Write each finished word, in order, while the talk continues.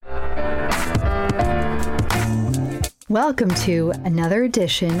Welcome to another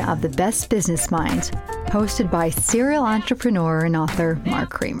edition of The Best Business Minds, hosted by serial entrepreneur and author Mark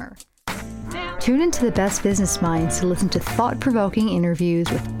Kramer. Tune into The Best Business Minds to listen to thought-provoking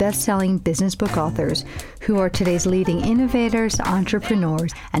interviews with best-selling business book authors who are today's leading innovators,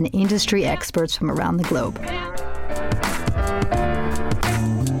 entrepreneurs, and industry experts from around the globe.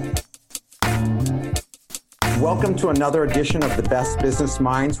 Welcome to another edition of The Best Business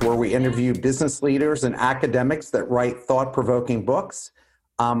Minds, where we interview business leaders and academics that write thought-provoking books.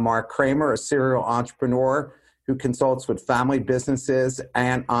 I'm Mark Kramer, a serial entrepreneur who consults with family businesses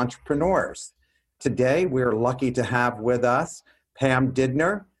and entrepreneurs. Today, we're lucky to have with us Pam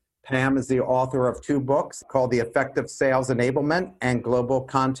Didner. Pam is the author of two books called The Effective Sales Enablement and Global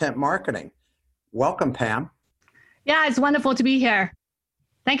Content Marketing. Welcome, Pam. Yeah, it's wonderful to be here.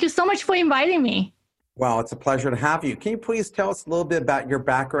 Thank you so much for inviting me. Well, it's a pleasure to have you. Can you please tell us a little bit about your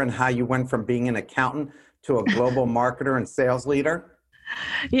background, how you went from being an accountant to a global marketer and sales leader?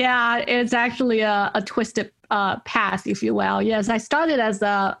 Yeah, it's actually a twisted path, if you will. Yes, I started as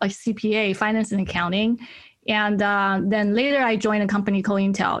a CPA, finance and accounting. And then later I joined a company called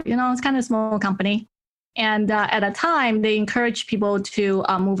Intel. You know, it's kind of a small company. And at a time, they encourage people to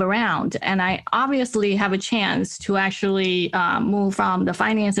move around. And I obviously have a chance to actually move from the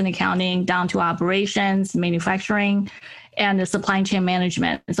finance and accounting down to operations, manufacturing, and the supply chain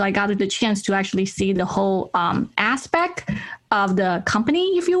management. So I got the chance to actually see the whole aspect of the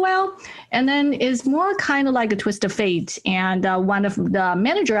company, if you will. And then it's more kind of like a twist of fate. And one of the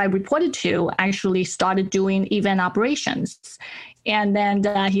manager I reported to actually started doing event operations. And then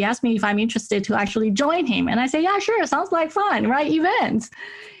he asked me if I'm interested to actually join him. And I said, yeah, sure. Sounds like fun, right? Events.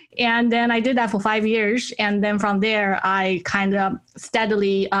 And then I did that for 5 years. And then from there, I kind of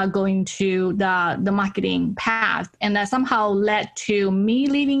steadily going to the marketing path. And that somehow led to me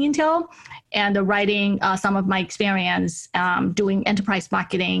leaving Intel and writing some of my experience doing enterprise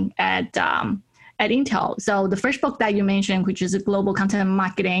marketing at Intel. So the first book that you mentioned, which is Global Content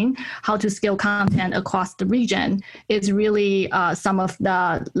Marketing, How to Scale Content Across the Region, is really some of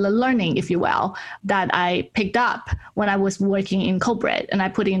the learning, if you will, that I picked up when I was working in corporate, and I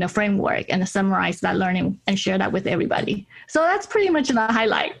put in a framework and summarized that learning and share that with everybody. So that's pretty much the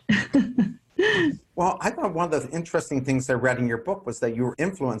highlight. Well, I thought one of the interesting things I read in your book was that you were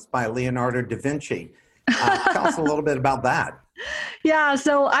influenced by Leonardo da Vinci. Tell us a little bit about that. Yeah,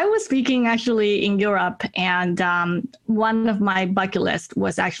 so I was speaking actually in Europe, and one of my bucket list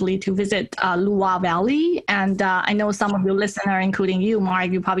was actually to visit Loire Valley. And I know some of your listeners, including you,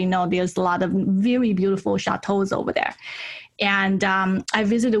 Mark, you probably know there's a lot of very beautiful chateaus over there. And I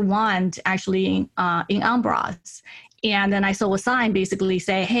visited one actually in Ambras. And then I saw a sign basically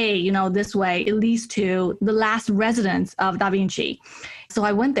say, hey, you know, this way it leads to the last residence of Da Vinci. So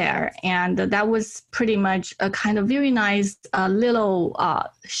I went there, and that was pretty much a kind of very nice little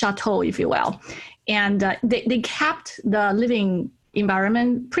chateau, if you will. And they kept the living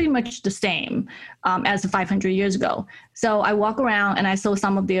environment pretty much the same as 500 years ago. So I walk around and I saw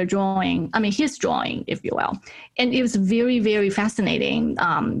some of their his drawing, if you will. And it was very, very fascinating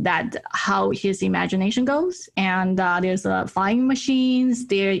that how his imagination goes. And there's flying machines.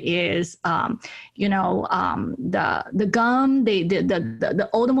 There is, the gun, the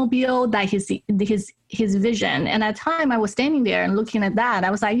automobile, that his vision. And at the time I was standing there and looking at that,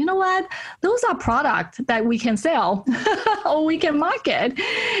 I was like, you know what? Those are products that we can sell or we can market.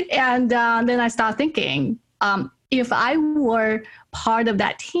 And then I started thinking, if I were part of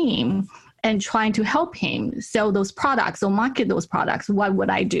that team and trying to help him sell those products or market those products, what would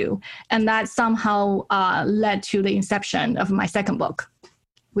I do? And that somehow led to the inception of my second book,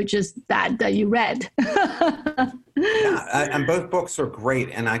 which is that you read. And both books are great,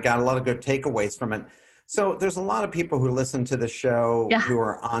 and I got a lot of good takeaways from it. So there's a lot of people who listen to the show who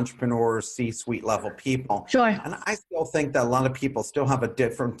are entrepreneurs, C-suite level people. Sure. And I still think that a lot of people still have a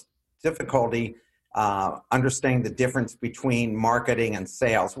different difficulty understanding the difference between marketing and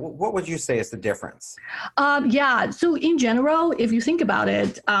sales. What would you say is the difference? So in general, if you think about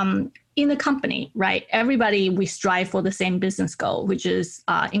it, in a company, right, everybody, we strive for the same business goal, which is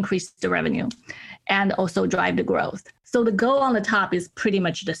increase the revenue and also drive the growth. So the goal on the top is pretty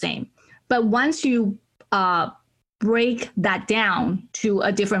much the same. But once you break that down to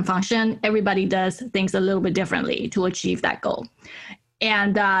a different function, everybody does things a little bit differently to achieve that goal.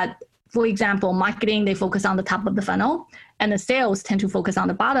 And For example, marketing, they focus on the top of the funnel, and the sales tend to focus on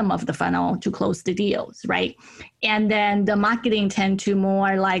the bottom of the funnel to close the deals, right? And then the marketing tend to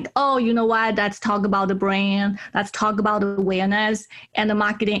more like, oh, you know what, let's talk about the brand, let's talk about awareness. And the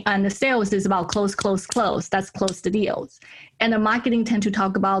marketing and the sales is about close. That's close the deals. And the marketing tend to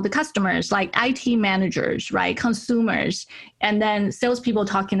talk about the customers, like IT managers, right? Consumers. And then salespeople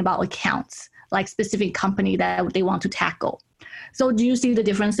talking about accounts, like specific company that they want to tackle. So do you see the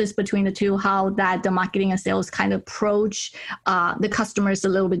differences between the two, how that the marketing and sales kind of approach the customers a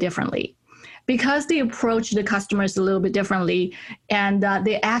little bit differently? Because they approach the customers a little bit differently, and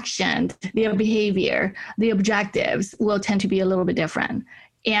their action, their behavior, the objectives will tend to be a little bit different.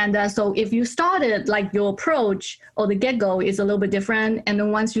 And so if you started like your approach or the get-go is a little bit different, and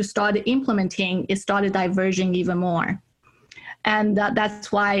then once you started implementing, it started diverging even more. And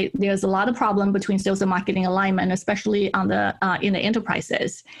that's why there's a lot of problem between sales and marketing alignment, especially on the in the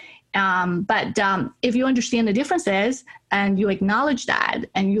enterprises. But if you understand the differences and you acknowledge that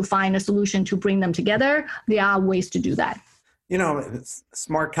and you find a solution to bring them together, there are ways to do that. You know,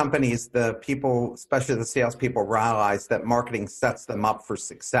 smart companies, the people, especially the salespeople, realize that marketing sets them up for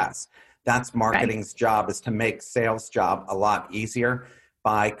success. That's marketing's job, is to make sales job a lot easier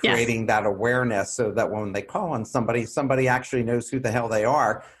by creating that awareness, so that when they call on somebody actually knows who the hell they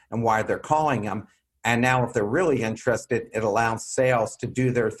are and why they're calling them. And now if they're really interested, it allows sales to do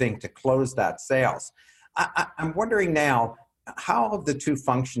their thing to close that sales. I'm wondering now, how have the two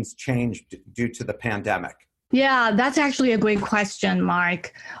functions changed due to the pandemic? Yeah, that's actually a great question,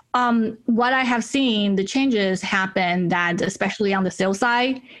 Mark. What I have seen, the changes happen that especially on the sales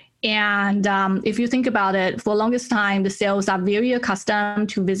side. And if you think about it, for the longest time, the sales are very accustomed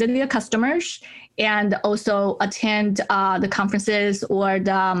to visit their customers and also attend the conferences or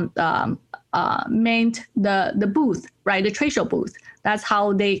the booth, right? The trade show booth. That's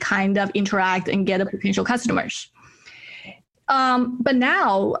how they kind of interact and get potential customers. But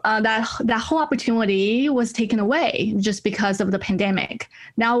now that whole opportunity was taken away just because of the pandemic.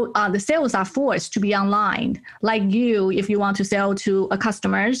 Now the sales are forced to be online. Like you, if you want to sell to a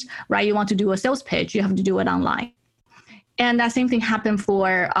customers, right? You want to do a sales pitch, you have to do it online. And that same thing happened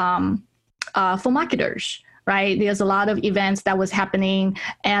for marketers. Right? There's a lot of events that was happening,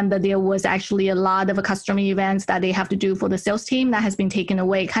 and there was actually a lot of customer events that they have to do for the sales team that has been taken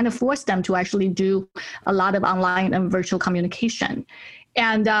away, kind of forced them to actually do a lot of online and virtual communication.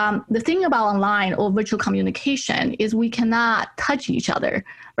 And the thing about online or virtual communication is we cannot touch each other,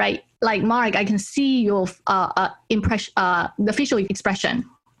 right? Like Mark, I can see your impression, the facial expression.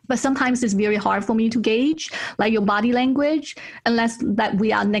 But sometimes it's very hard for me to gauge like your body language unless that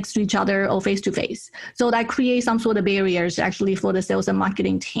we are next to each other or face to face. So that creates some sort of barriers actually for the sales and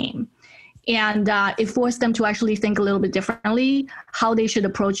marketing team. And it forced them to actually think a little bit differently, how they should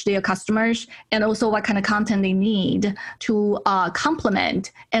approach their customers, and also what kind of content they need to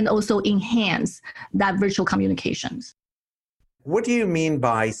complement and also enhance that virtual communications. What do you mean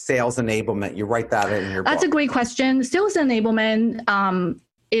by sales enablement? You write that in your book. That's a great question. Sales enablement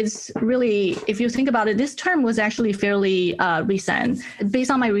is really, if you think about it, this term was actually fairly recent.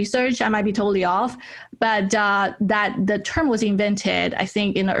 Based on my research, I might be totally off, but that the term was invented, I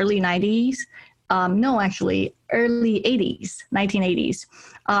think, in the early 90s. Early 80s, 1980s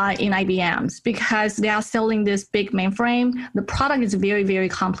in IBM's, because they are selling this big mainframe. The product is very, very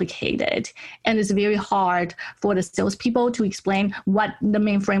complicated, and it's very hard for the salespeople to explain what the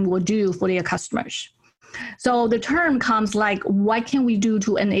mainframe will do for their customers. So the term comes like, what can we do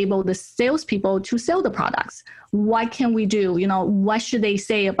to enable the salespeople to sell the products? What can we do? You know, what should they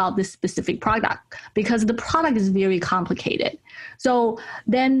say about this specific product? Because the product is very complicated. So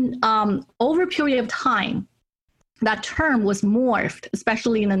then over a period of time, that term was morphed,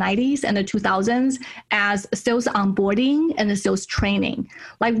 especially in the 90s and the 2000s, as sales onboarding and the sales training.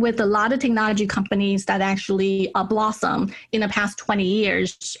 Like with a lot of technology companies that actually blossom in the past 20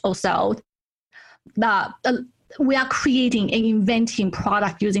 years or so, we are creating and inventing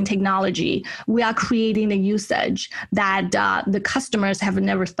product using technology. We are creating the usage that the customers have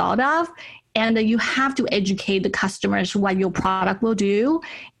never thought of. And you have to educate the customers what your product will do.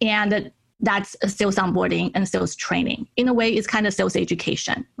 And that's a sales onboarding and sales training. In a way, it's kind of sales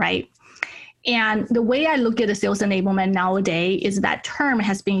education, right? And the way I look at the sales enablement nowadays is that term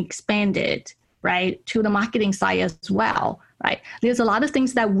has been expanded, right, to the marketing side as well, right? There's a lot of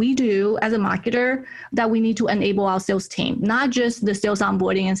things that we do as a marketer that we need to enable our sales team, not just the sales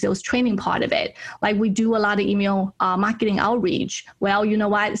onboarding and sales training part of it. Like we do a lot of email marketing outreach. Well, you know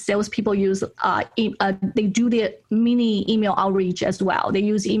what? Salespeople use, they do the mini email outreach as well. They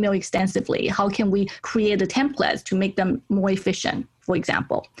use email extensively. How can we create the templates to make them more efficient, for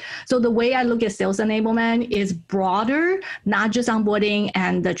example? So the way I look at sales enablement is broader, not just onboarding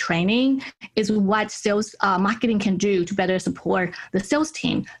and the training, is what sales marketing can do to better support the sales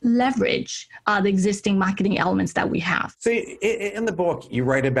team, leverage the existing marketing elements that we have. So in the book, you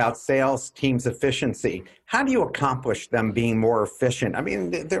write about sales teams' efficiency. How do you accomplish them being more efficient? I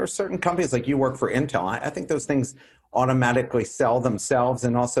mean, there are certain companies, like you work for Intel. I think those things automatically sell themselves,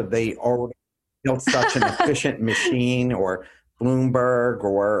 and also they already built such an efficient machine, or Bloomberg,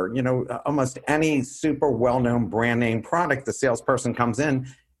 or, you know, almost any super well-known brand name product, the salesperson comes in,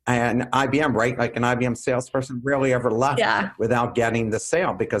 and IBM, right? Like an IBM salesperson rarely ever left without getting the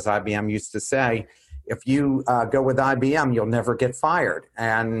sale, because IBM used to say, if you go with IBM, you'll never get fired.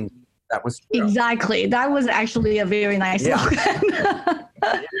 And that was true. Exactly. That was actually a very nice slogan.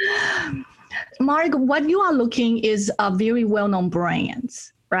 Mark, what you are looking is a very well-known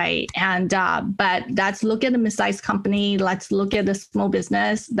brands, right? And but let's look at the mid-sized company. Let's look at the small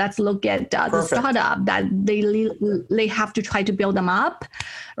business. Let's look at the startup that they have to try to build them up,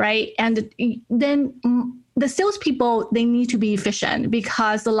 right? And then the salespeople, they need to be efficient,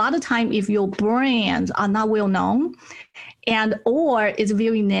 because a lot of time, if your brands are not well known, and or it's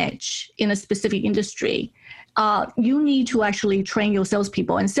very niche in a specific industry, you need to actually train your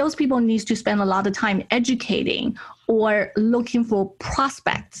salespeople, and salespeople needs to spend a lot of time educating or looking for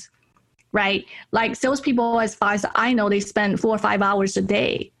prospects, right? Like salespeople, as far as I know, they spend 4 or 5 hours a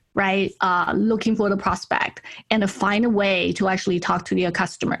day, right? Looking for the prospect and to find a way to actually talk to their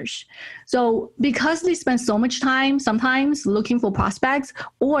customers. So because they spend so much time sometimes looking for prospects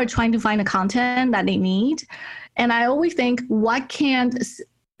or trying to find the content that they need, and I always think, what can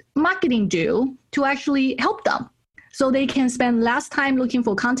marketing do to actually help them, so they can spend less time looking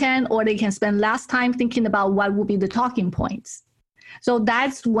for content, or they can spend less time thinking about what will be the talking points? So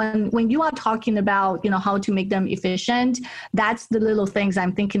that's when you are talking about, you know, how to make them efficient, that's the little things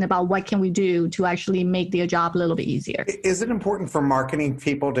I'm thinking about. What can we do to actually make their job a little bit easier? Is it important for marketing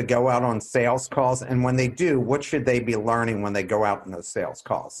people to go out on sales calls? And when they do, what should they be learning when they go out on those sales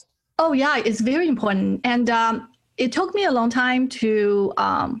calls? Oh yeah, it's very important. And it took me a long time to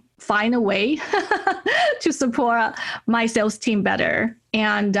find a way to support my sales team better.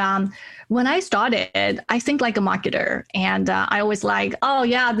 And when I started, I think like a marketer, and I always like, oh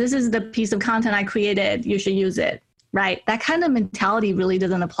yeah, this is the piece of content I created, you should use it, right? That kind of mentality really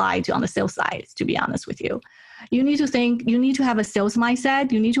doesn't apply to on the sales side, to be honest with you. You need to think, you need to have a sales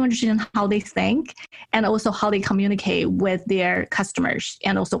mindset. You need to understand how they think, and also how they communicate with their customers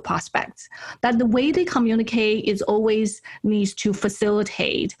and also prospects. That the way they communicate is always needs to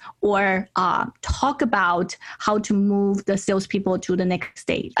facilitate or talk about how to move the salespeople to the next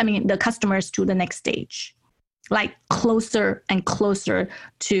stage. I mean, the customers to the next stage, like closer and closer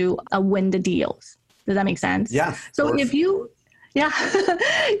to win the deals. Does that make sense? Yeah. So if you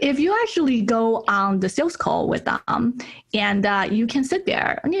actually go on the sales call with them, and you can sit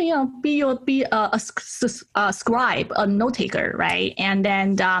there, you know, be a scribe, a note taker, right? And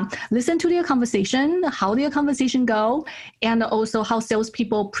then listen to their conversation, how their conversation go, and also how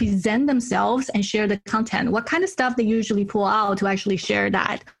salespeople present themselves and share the content. What kind of stuff they usually pull out to actually share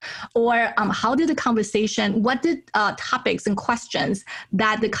that, or how did the conversation? What did topics and questions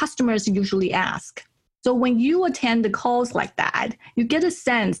that the customers usually ask? So when you attend the calls like that, you get a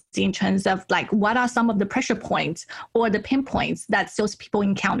sense in terms of like, what are some of the pressure points or the pinpoints that salespeople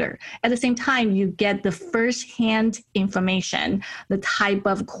encounter. At the same time, you get the firsthand information, the type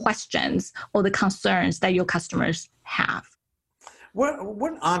of questions or the concerns that your customers have. For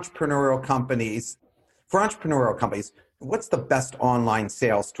entrepreneurial companies, what's the best online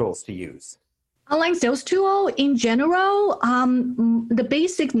sales tools to use? Online sales tool in general, the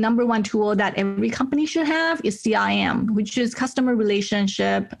basic number one tool that every company should have is CRM, which is customer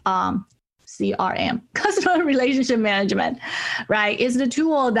relationship CRM, customer relationship management, right? It's the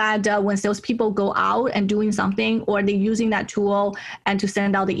tool that when salespeople go out and doing something, or they're using that tool and to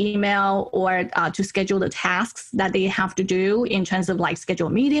send out the email or to schedule the tasks that they have to do in terms of like schedule a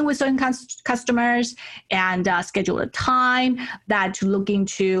meeting with certain customers and schedule a time that to look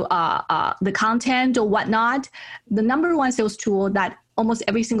into the content or whatnot. The number one sales tool that almost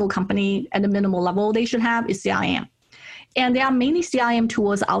every single company at the minimal level they should have is CRM. And there are many CRM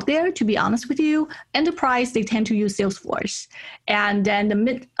tools out there, to be honest with you. Enterprise, they tend to use Salesforce. And then the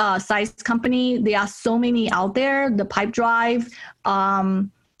mid-sized company, there are so many out there, the Pipedrive,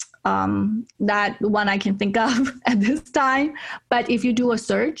 that one I can think of at this time. But if you do a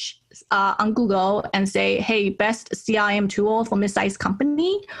search on Google and say, hey, best CRM tool for mid-sized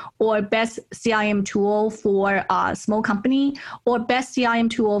company, or best CRM tool for a small company, or best CRM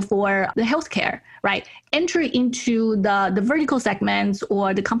tool for the healthcare, right? Enter into the vertical segments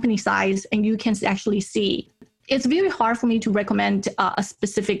or the company size, and you can actually see. It's very hard for me to recommend a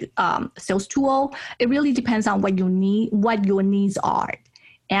specific sales tool. It really depends on what you need, what your needs are,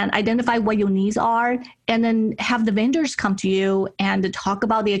 and identify what your needs are, and then have the vendors come to you and talk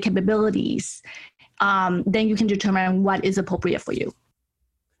about their capabilities. Then you can determine what is appropriate for you.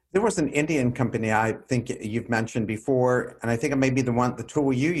 There was an Indian company I think you've mentioned before, and I think it may be the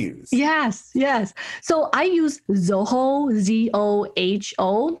tool you use. Yes. So I use Zoho,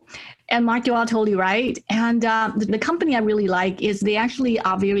 Z-O-H-O. And Mark, you are totally right. And the company I really like is they actually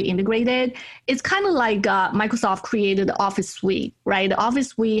are very integrated. It's kind of like Microsoft created the Office Suite, right? The Office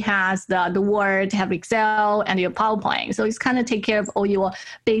Suite has the Word, have Excel, and your PowerPoint. So it's kind of take care of all your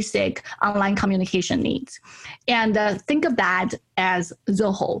basic online communication needs. And think of that as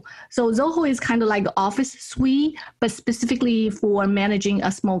Zoho. So Zoho is kind of like the Office Suite, but specifically for managing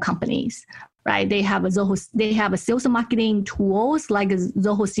small companies. Right, they have a sales and marketing tools like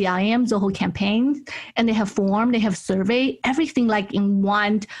Zoho CRM, Zoho Campaigns, and they have form, they have survey, everything like in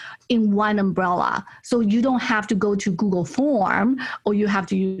one umbrella. So you don't have to go to Google Form, or you don't have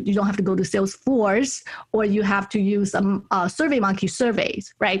to go to Salesforce, or you have to use SurveyMonkey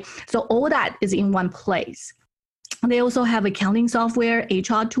surveys, right? So all that is in one place. They also have accounting software,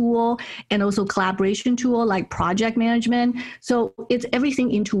 HR tool, and also collaboration tool like project management. So it's everything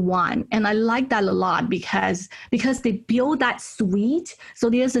into one. And I like that a lot because they build that suite.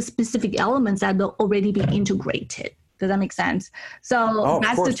 So there's a specific elements that will already be integrated. Does that make sense? So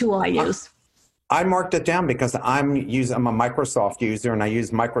that's the tool I use. I marked it down because I'm a Microsoft user and I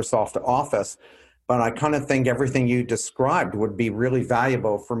use Microsoft Office, but I kind of think everything you described would be really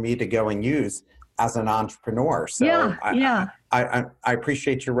valuable for me to go and use as an entrepreneur. So I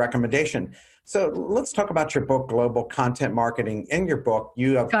appreciate your recommendation. So let's talk about your book, Global Content Marketing. In your book,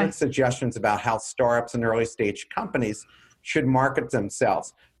 you have good suggestions about how startups and early stage companies should market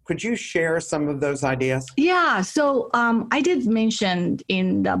themselves. Could you share some of those ideas? Yeah, so I did mention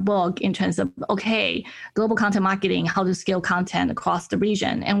in the book in terms of, global content marketing, how to scale content across the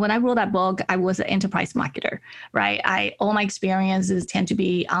region. And when I wrote that book, I was an enterprise marketer, right? All my experiences tend to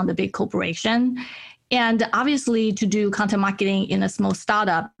be on the big corporation. And obviously to do content marketing in a small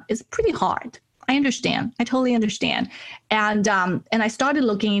startup is pretty hard. I understand. I totally understand. And I started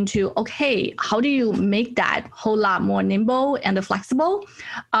looking into, how do you make that whole lot more nimble and flexible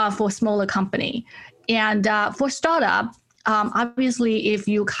for a smaller company? And for startup, obviously, if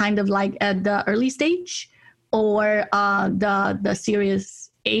you kind of like at the early stage or the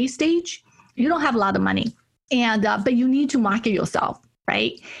Series A stage, you don't have a lot of money, and but you need to market yourself,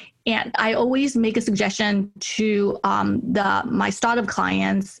 right? And I always make a suggestion to my startup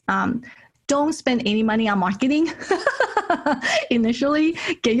clients. Don't spend any money on marketing initially.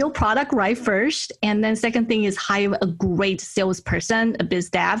 Get your product right first. And then second thing is hire a great salesperson, a biz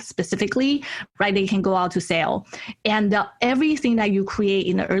dev specifically, right? They can go out to sell. And everything that you create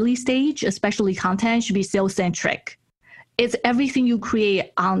in the early stage, especially content, should be sales-centric. It's everything you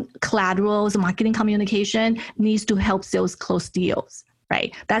create on collaterals, marketing communication needs to help sales close deals.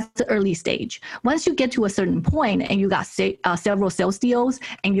 Right, that's the early stage. Once you get to a certain point and you got several sales deals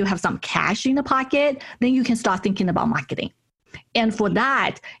and you have some cash in the pocket, then you can start thinking about marketing. And for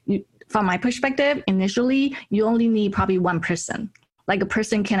that, from my perspective, initially, you only need probably one person. Like a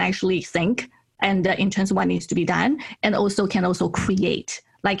person can actually think and in terms of what needs to be done, and can create,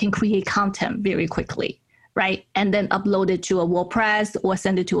 can create content very quickly, right? And then upload it to a WordPress or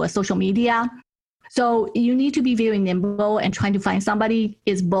send it to a social media. So you need to be very nimble, and trying to find somebody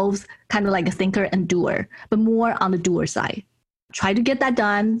is both kind of like a thinker and doer, but more on the doer side. Try to get that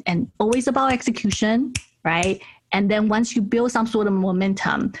done, and always about execution, right? And then once you build some sort of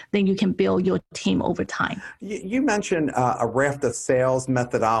momentum, then you can build your team over time. You mentioned a raft of sales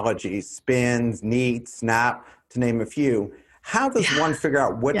methodologies, spins, NEAT, SNAP, to name a few. How does one figure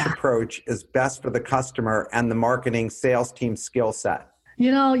out which approach is best for the customer and the marketing sales team skill set?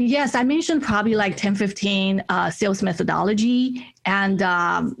 Yes, I mentioned probably like 10, 15 sales methodology. And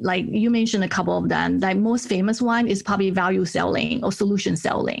like you mentioned a couple of them. Like most famous one is probably value selling or solution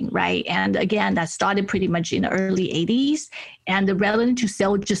selling, right? And again, that started pretty much in the early 80s. And rather than to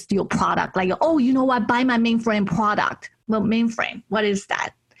sell just your product, like, buy my mainframe product, well, mainframe, what is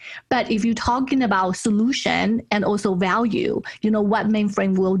that? But if you're talking about solution and also value, what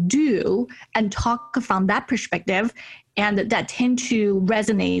mainframe will do and talk from that perspective, and that tend to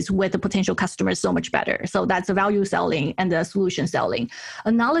resonate with the potential customers so much better. So that's the value selling and the solution selling.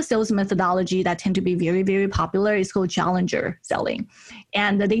 Another sales methodology that tend to be very, very popular is called challenger selling.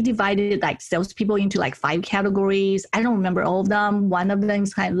 And they divided like salespeople into like 5 categories. I don't remember all of them. One of them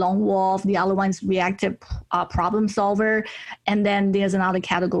is kind of lone wolf. The other one's reactive problem solver. And then there's another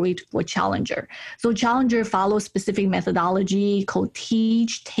category for challenger. So challenger follows specific methodology called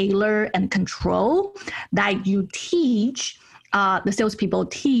teach, tailor, and control that you teach. The salespeople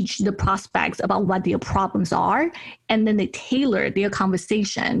teach the prospects about what their problems are, and then they tailor their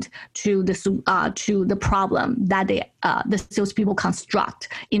conversation to the problem that the salespeople construct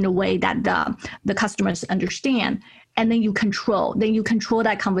in a way that the customers understand. And then you control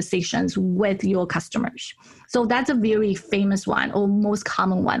that conversations with your customers. So that's a very famous one, or most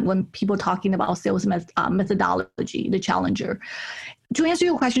common one when people talking about sales methodology, the challenger. To answer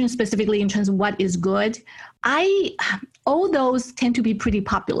your question specifically in terms of what is good, all those tend to be pretty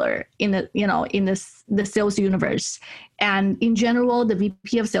popular in the sales universe. And in general, the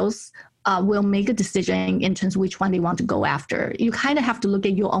VP of sales will make a decision in terms of which one they want to go after. You kind of have to look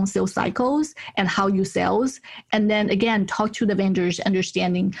at your own sales cycles and how you sales, and then again, talk to the vendors,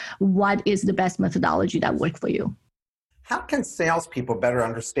 understanding what is the best methodology that works for you. How can salespeople better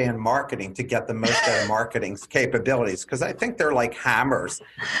understand marketing to get the most out of marketing's capabilities? Because I think they're like hammers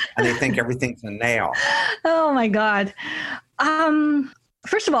and they think everything's a nail. Oh my God.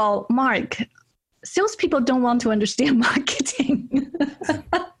 First of all, Mark, salespeople don't want to understand marketing.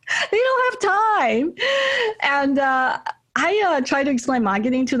 They don't have time. And I try to explain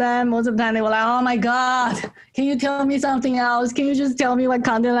marketing to them. Most of the time they were like, oh my God, can you tell me something else? Can you just tell me what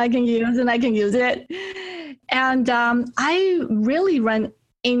content I can use and I can use it? And I really run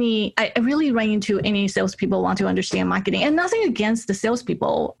into any salespeople want to understand marketing, and nothing against the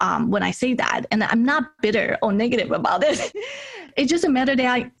salespeople when I say that. And I'm not bitter or negative about it. It's just a matter they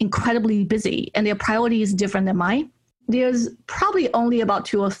are incredibly busy and their priority is different than mine. There's probably only about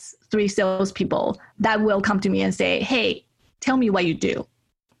 2 or 3 salespeople that will come to me and say, hey, tell me what you do,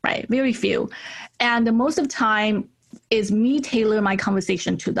 right? Very few. And most of the time is me tailor my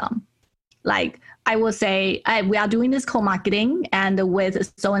conversation to them. Like I will say, we are doing this co-marketing and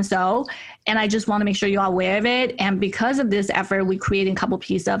with so-and-so, and I just want to make sure you're aware of it. And because of this effort, we're creating a couple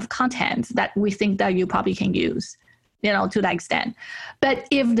pieces of content that we think that you probably can use, to that extent. But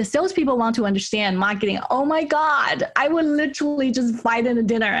if the salespeople want to understand marketing, oh my God, I would literally just fight in a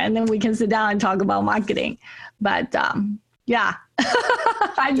dinner and then we can sit down and talk about marketing. But yeah.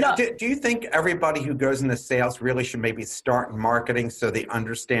 I know. Do you think everybody who goes into sales really should maybe start in marketing so they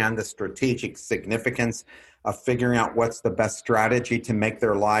understand the strategic significance of figuring out what's the best strategy to make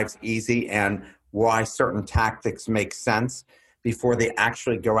their lives easy and why certain tactics make sense before they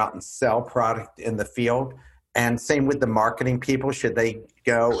actually go out and sell product in the field? And same with the marketing people, should they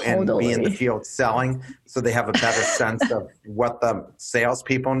go and be in the field selling so they have a better sense of what the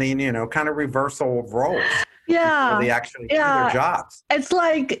salespeople need, kind of reversal of roles? Yeah, they actually do their jobs. It's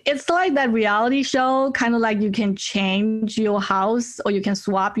like that reality show, kind of like you can change your house or you can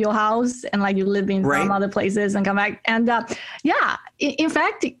swap your house and like you live in some other places and come back. And in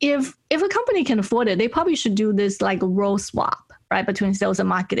fact, if a company can afford it, they probably should do this like role swap, right, between sales and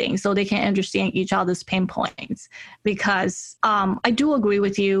marketing so they can understand each other's pain points. Because I do agree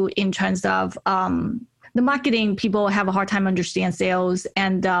with you in terms of the marketing people have a hard time understand sales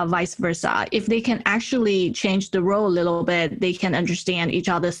and vice versa. If they can actually change the role a little bit, they can understand each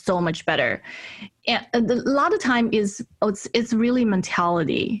other so much better. And a lot of time it's really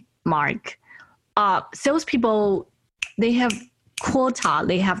mentality, Mark. Salespeople, they have quota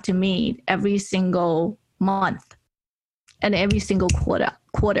they have to meet every single month and every single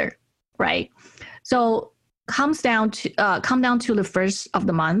quarter, right? So come down to the first of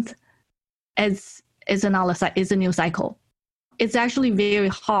the month, it's a new cycle. It's actually very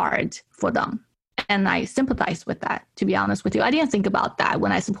hard for them. And I sympathize with that, to be honest with you. I didn't think about that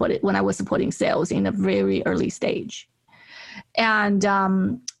when I was supporting sales in a very early stage. And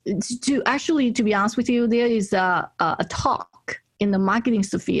to be honest with you, there is a talk in the marketing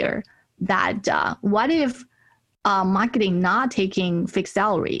sphere that what if marketing not taking fixed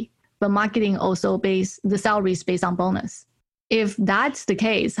salary, but marketing also the salary is based on bonus? If that's the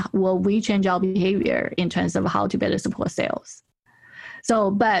case, will we change our behavior in terms of how to better support sales?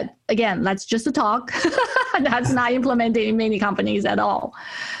 So, but again, that's just a talk. That's not implemented in many companies at all.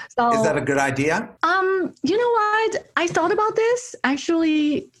 So, is that a good idea? You know what? I thought about this.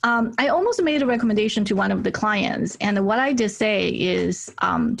 Actually, I almost made a recommendation to one of the clients. And what I did say is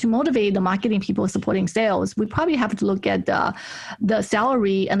to motivate the marketing people supporting sales, we probably have to look at the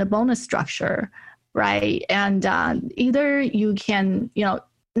salary and the bonus structure, right? And either you can,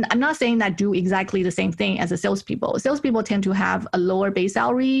 I'm not saying that do exactly the same thing as the salespeople. Salespeople tend to have a lower base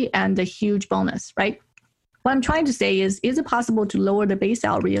salary and a huge bonus, right? What I'm trying to say is it possible to lower the base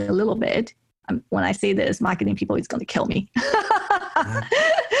salary a little bit? When I say this, marketing people is going to kill me.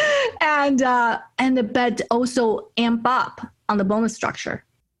 But also amp up on the bonus structure,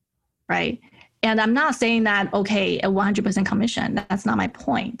 right? And I'm not saying that, okay, a 100% commission. That's not my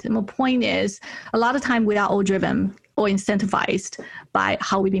point. My point is a lot of time we are all driven or incentivized by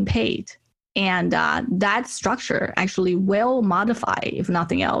how we've been paid. And that structure actually will modify, if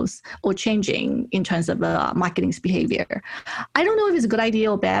nothing else, or changing in terms of marketing's behavior. I don't know if it's a good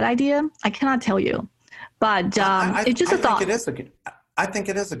idea or bad idea. I cannot tell you, but it's just a thought. I think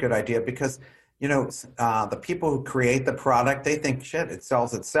it is a good idea because, the people who create the product, they think, shit, it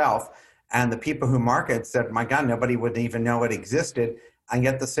sells itself. And the people who market said, my God, nobody would even know it existed. And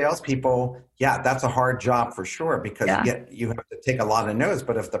yet the salespeople, that's a hard job for sure because you have to take a lot of no's.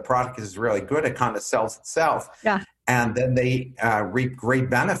 But if the product is really good, it kind of sells itself. Yeah. And then they reap great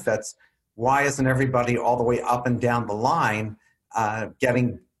benefits. Why isn't everybody all the way up and down the line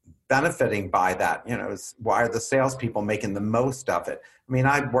benefiting by that? Why are the salespeople making the most of it? I mean,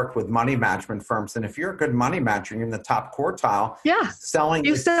 I've worked with money management firms, and if you're a good money manager, you're in the top quartile. Selling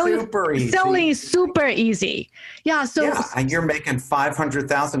is super easy. Selling is super easy. And you're making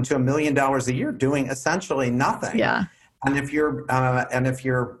 $500,000 to $1 million a year doing essentially nothing. Yeah. And if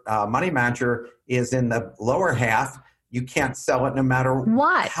your money manager is in the lower half, you can't sell it no matter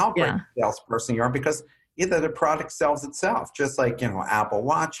how great a salesperson you are because either the product sells itself, just like Apple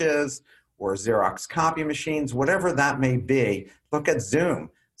Watches or Xerox copy machines, whatever that may be. Look at Zoom.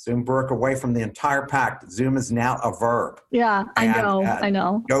 Zoom broke away from the entire pack. Zoom is now a verb. Yeah, I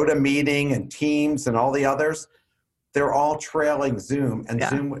know. GoToMeeting and Teams and all the others, they're all trailing Zoom, and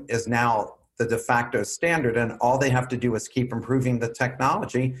Zoom is now the de facto standard, and all they have to do is keep improving the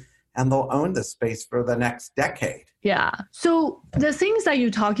technology, and they'll own the space for the next decade. Yeah. So the things that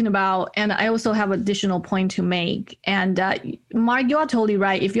you're talking about, and I also have additional point to make. And Mark, you are totally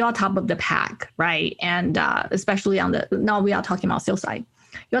right. If you're top of the pack, right, and especially now we are talking about sales side.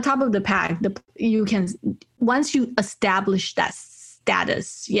 You're top of the pack. You can, once you establish that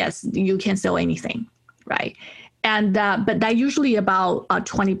status, yes, you can sell anything, right? And but that usually about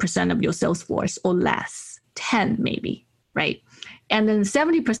 20% of your sales force or less, 10 maybe, right? And then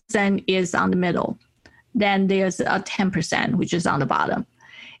 70% is on the middle. Then there's a 10%, which is on the bottom.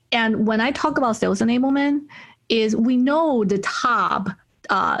 And when I talk about sales enablement, is we know the top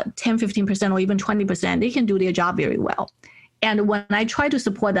 10, 15% or even 20%, they can do their job very well. And when I try to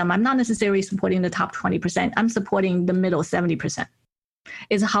support them, I'm not necessarily supporting the top 20%. I'm supporting the middle 70%.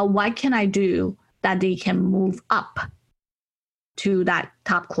 Is what can I do that they can move up to that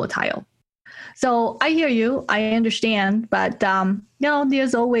top quartile? So I hear you, I understand, but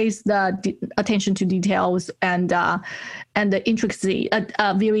there's always the attention to details and the intricacy,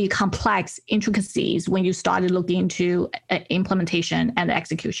 very complex intricacies when you started looking into implementation and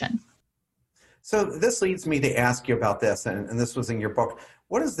execution. So this leads me to ask you about this, and this was in your book.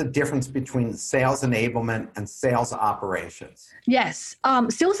 What is the difference between sales enablement and sales operations? Yes,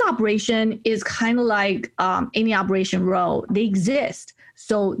 sales operation is kind of like any operation role. They exist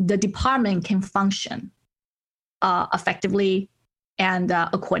so the department can function effectively and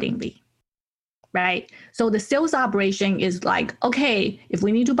accordingly, right? So the sales operation is like, okay, if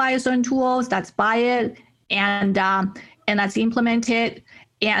we need to buy a certain tools, let's buy it and let's implement it.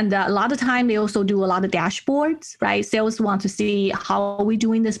 And a lot of time they also do a lot of dashboards, right? Sales want to see how are we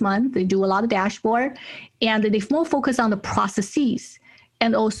doing this month. They do a lot of dashboard and they more focus on the processes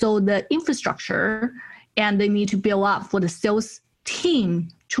and also the infrastructure, and they need to build up for the sales team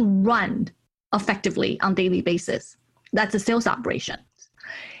to run effectively on daily basis. That's a sales operation.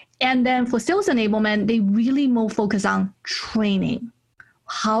 And then for sales enablement, they really more focus on training.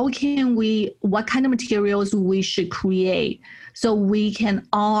 What kind of materials we should create so we can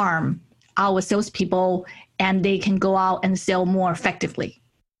arm our salespeople and they can go out and sell more effectively.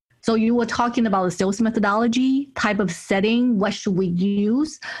 So you were talking about the sales methodology type of setting. What should we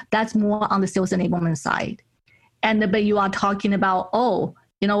use? That's more on the sales enablement side. But you are talking about,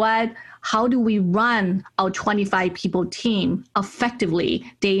 you know what? How do we run our 25 people team effectively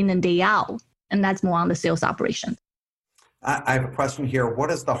day in and day out? And that's more on the sales operation. I have a question here. What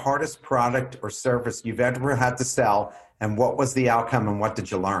is the hardest product or service you've ever had to sell, And what was the outcome and what did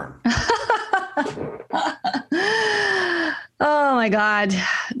you learn? Oh my God.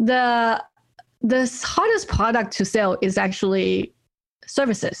 The hardest product to sell is actually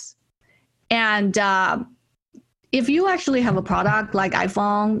services. And if you actually have a product like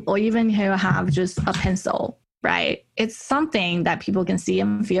iPhone, or even you have just a pencil, right? It's something that people can see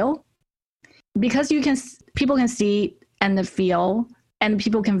and feel. Because people can see and feel, and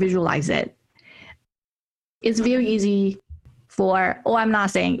people can visualize it. It's very easy I'm not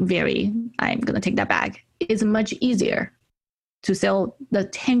saying very, I'm going to take that back. It's much easier to sell the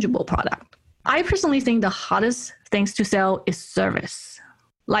tangible product. I personally think the hardest things to sell is service.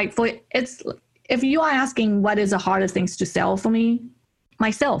 If you are asking what is the hardest things to sell for me,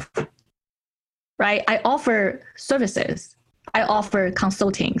 myself, right? I offer services, I offer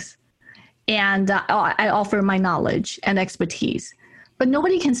consultings, and I offer my knowledge and expertise, but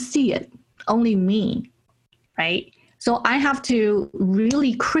nobody can see it, only me, right? So I have to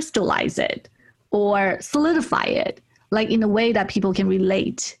really crystallize it or solidify it, like in a way that people can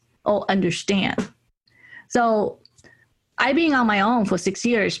relate or understand. So I've been on my own for 6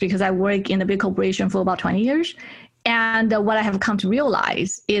 years because I work in a big corporation for about 20 years. And what I have come to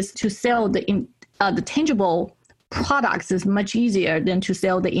realize is to sell the tangible products is much easier than to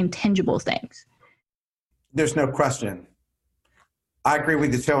sell the intangible things. There's no question. I agree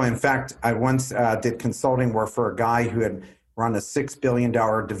with you totally. In fact, I once did consulting work for a guy who had run a $6 billion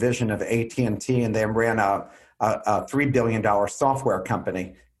division of AT&T, and then ran a $3 billion software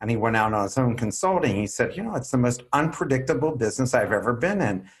company. And he went out on his own consulting. He said, it's the most unpredictable business I've ever been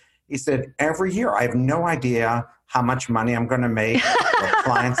in. He said, every year, I have no idea how much money I'm going to make, what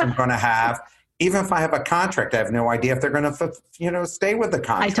clients I'm going to have. Even if I have a contract, I have no idea if they're going to, stay with the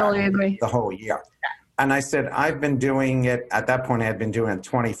contract. I totally agree. The whole year. And I said, I've been doing it, at that point I had been doing it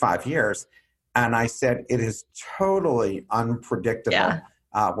 25 years. And I said, it is totally unpredictable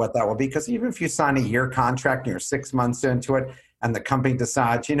what that will be. Because even if you sign a year contract and you're 6 months into it and the company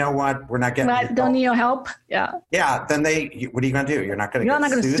decides, you know what, we're not getting don't need your help. Yeah. Yeah. Then what are you going to do? You're not going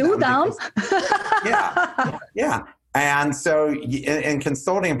to sue them. Yeah. And so in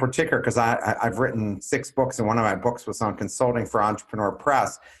consulting in particular, because I've written 6 books, and one of my books was on consulting for Entrepreneur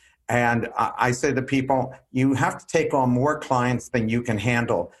Press. And I say to people, you have to take on more clients than you can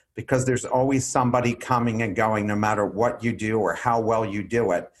handle, because there's always somebody coming and going, no matter what you do or how well you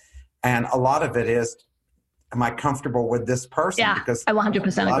do it. And a lot of it is, am I comfortable with this person? Yeah, because I 100%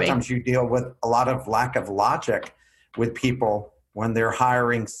 agree. A lot of times you deal with a lot of lack of logic with people when they're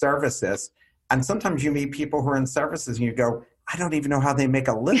hiring services. And sometimes you meet people who are in services and you go, I don't even know how they make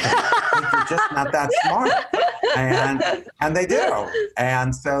a living. They're just not that smart. And they do.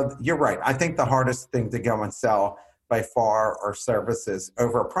 And so you're right. I think the hardest thing to go and sell by far are services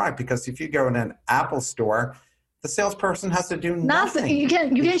over a product, because if you go in an Apple store, the salesperson has to do nothing. You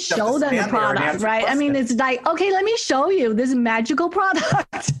can show them the product, right? I mean, it's like, okay, let me show you this magical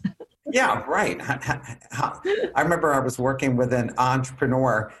product. Yeah, right. I remember I was working with an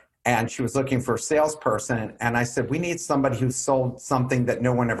entrepreneur, and she was looking for a salesperson. And I said, we need somebody who sold something that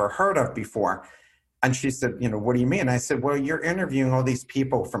no one ever heard of before. And she said, what do you mean? I said, well, you're interviewing all these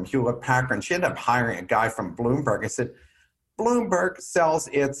people from Hewlett Packard. And she ended up hiring a guy from Bloomberg. I said, Bloomberg sells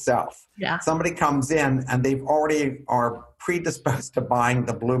itself. Yeah. Somebody comes in and they already are predisposed to buying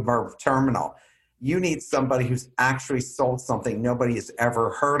the Bloomberg terminal. You need somebody who's actually sold something nobody has ever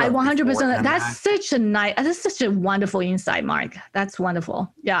heard of. 100%. That's such a wonderful insight, Mark. That's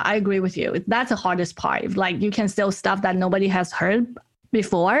wonderful. Yeah, I agree with you. That's the hardest part. Like, you can sell stuff that nobody has heard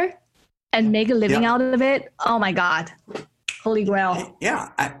before and make a living out of it. Oh my God. Holy grail. Yeah.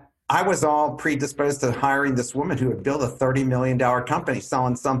 I was all predisposed to hiring this woman who had built a $30 million company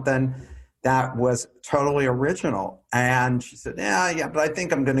selling something that was totally original. And she said, yeah, but I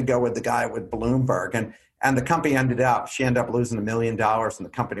think I'm going to go with the guy with Bloomberg. And the company she ended up losing $1 million, and the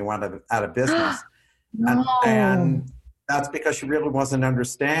company went out of business. No. And that's because she really wasn't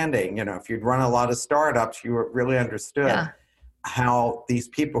understanding. If you'd run a lot of startups, you really understood how these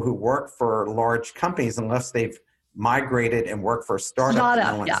people who work for large companies, unless they've migrated and worked for a startup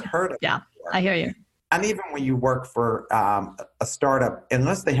that no one's heard of before. I hear you. And even when you work for a startup,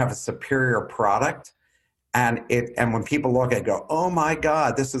 unless they have a superior product, and when people look at it, go, oh my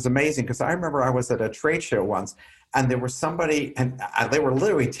God, this is amazing. Because I remember I was at a trade show once, and there was somebody, and they were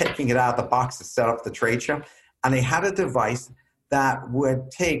literally taking it out of the box to set up the trade show. And they had a device that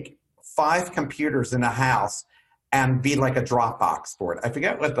would take 5 computers in a house and be like a Dropbox for it. I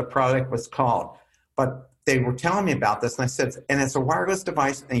forget what the product was called, but they were telling me about this. And I said, and it's a wireless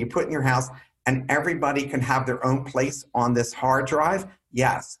device, and you put it in your house, and everybody can have their own place on this hard drive?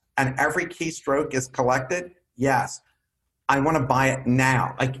 Yes. And every keystroke is collected? Yes. I want to buy it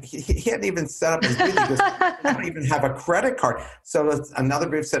now. Like he hadn't even set up his business. He goes, I don't even have a credit card. So another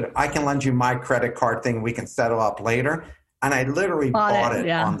brief said, I can lend you my credit card thing. We can settle up later. And I literally bought it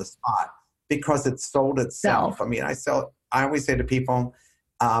on the spot because it sold itself. I mean, I always say to people,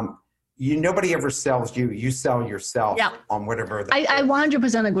 nobody ever sells you. You sell yourself on whatever. I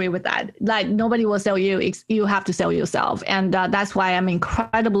 100% agree with that. Like nobody will sell you. You have to sell yourself. And that's why I'm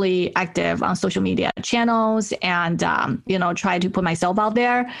incredibly active on social media channels and, try to put myself out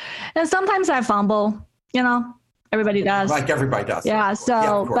there. And sometimes I fumble, everybody does. Like everybody does. Yeah.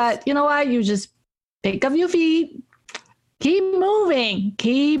 So, but you know what? You just pick up your feet. Keep moving.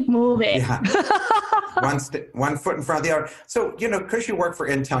 Yeah. One foot in front of the other. So, because you work for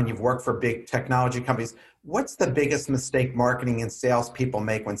Intel and you've worked for big technology companies, what's the biggest mistake marketing and sales people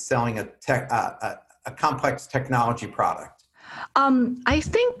make when selling a complex technology product? I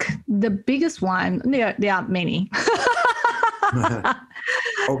think the biggest one, there are many.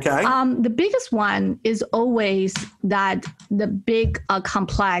 Okay. The biggest one is always that the big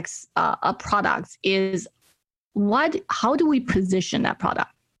complex products is how do we position that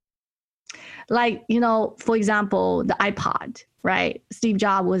product? Like, for example, the iPod, right? Steve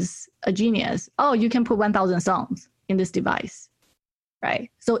Jobs was a genius. Oh, you can put 1,000 songs in this device, right?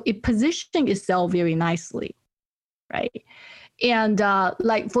 So it positioned itself very nicely, right? And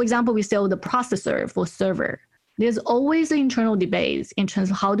for example, we sell the processor for server. There's always an internal debate in terms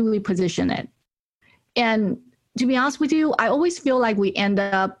of how do we position it. And to be honest with you, I always feel like we end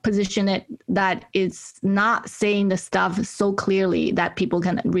up positioning it that it's not saying the stuff so clearly that people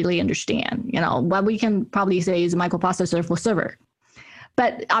can really understand. What we can probably say is microprocessor for server.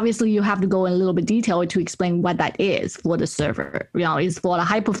 But obviously you have to go in a little bit detail to explain what that is for the server, it's for the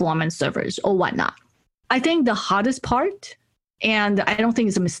high performance servers or whatnot. I think the hardest part, and I don't think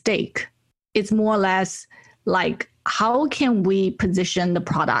it's a mistake, it's more or less like, how can we position the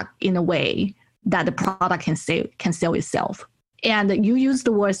product in a way that the product can sell itself? And you use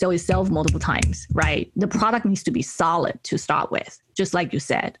the word sell itself multiple times, right? The product needs to be solid to start with, just like you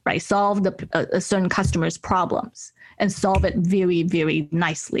said, right? Solve a certain customer's problems and solve it very, very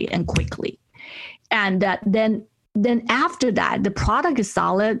nicely and quickly. And then after that, the product is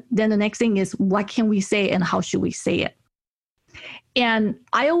solid. Then the next thing is, what can we say and how should we say it? And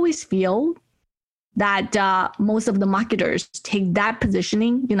I always feel that most of the marketers take that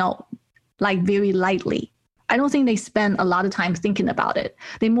positioning, very lightly. I don't think they spend a lot of time thinking about it.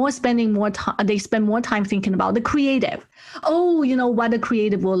 They spend more time thinking about the creative. Oh, what the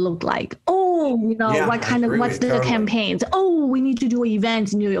creative will look like. Oh, what's the campaigns? Oh, we need to do an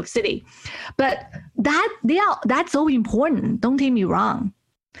event in New York City. But that's so important. Don't take me wrong.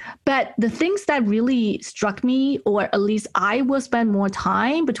 But the things that really struck me, or at least I will spend more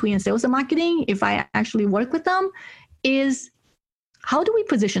time between sales and marketing if I actually work with them, is how do we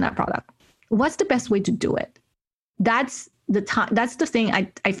position that product? What's the best way to do it? That's the thing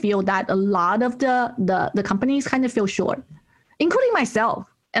I feel that a lot of the companies kind of feel short, including myself.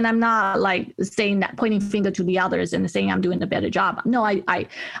 And I'm not like saying that, pointing finger to the others and saying I'm doing a better job. No, I'm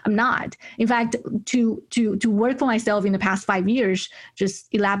not. In fact, to work for myself in the past 5 years, just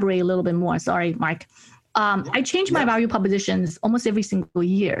elaborate a little bit more. Sorry, Mark. I change my value propositions almost every single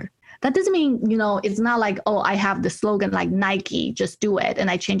year. That doesn't mean, it's not like, oh, I have the slogan like Nike, just do it.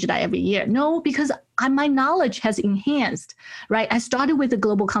 And I change that every year. No, because my knowledge has enhanced, right? I started with the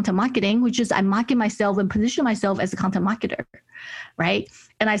global content marketing, which is I market myself and position myself as a content marketer, right?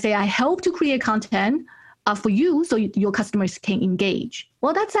 And I say, I help to create content for you so your customers can engage.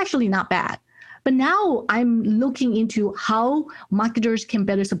 Well, that's actually not bad. But now I'm looking into how marketers can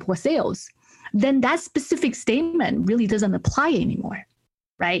better support sales. Then that specific statement really doesn't apply anymore.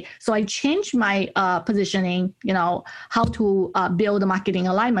 Right. So I changed my positioning, how to build the marketing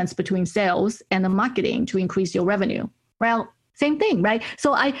alignments between sales and the marketing to increase your revenue. Well, same thing, right?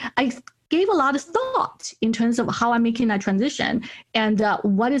 So I gave a lot of thought in terms of how I'm making that transition and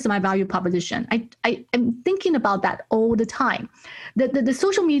what is my value proposition. I am thinking about that all the time. The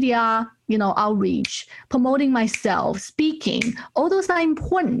social media, outreach, promoting myself, speaking, all those are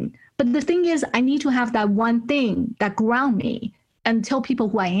important. But the thing is, I need to have that one thing that ground me and tell people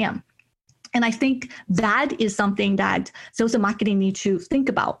who I am. And I think that is something that sales and marketing need to think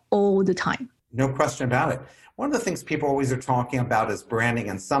about all the time. No question about it. One of the things people always are talking about is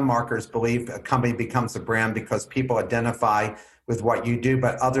branding, and some marketers believe a company becomes a brand because people identify with what you do,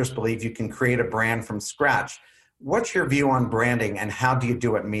 but others believe you can create a brand from scratch. What's your view on branding and how do you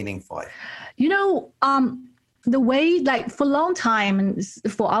do it meaningfully? the way, like for a long time,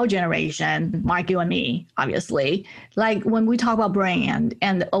 for our generation, Mark, you and me, obviously, like when we talk about brand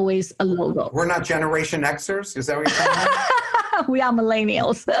and always a logo. We're not Generation Xers? Is that what you're saying? We are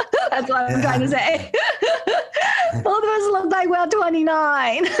millennials. That's what I'm trying to say. Both of us look like we're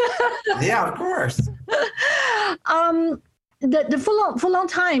 29. Yeah, of course. For a long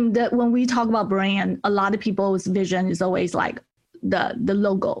time, when we talk about brand, a lot of people's vision is always like the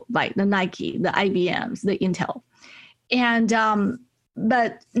logo, like the Nike, the IBMs, the Intel, and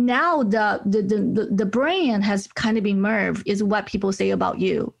but now the brand has kind of been merged is what people say about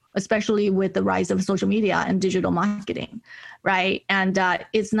you, especially with the rise of social media and digital marketing, right? And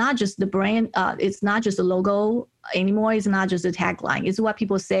it's not just the brand, it's not just the logo anymore. It's not just a tagline. It's what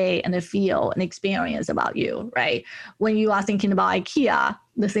people say and they feel and experience about you, right? When you are thinking about IKEA,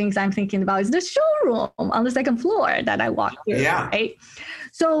 the things I'm thinking about is the showroom on the second floor that I walk through, yeah. Right?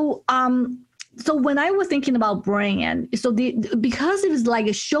 So, so when I was thinking about brand, because it was like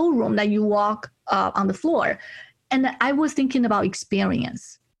a showroom that you walk on the floor, and I was thinking about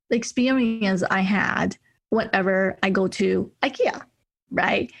experience, the experience I had whenever I go to IKEA,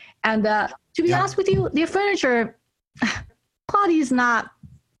 right? And to be honest with you, their furniture quality is not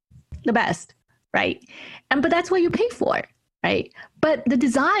the best, right? But that's what you pay for, right? But the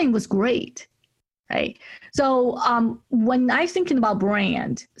design was great, right? So when I'm thinking about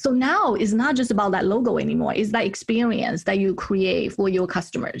brand, so now it's not just about that logo anymore. It's that experience that you create for your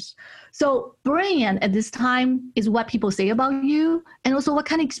customers. So brand at this time is what people say about you, and also what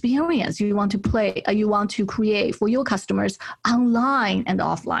kind of experience you want to create for your customers online and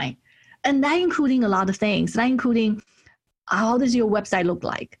offline. And that including a lot of things, that including how does your website look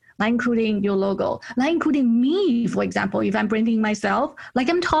like? Not including your logo, not including me, for example, if I'm branding myself, like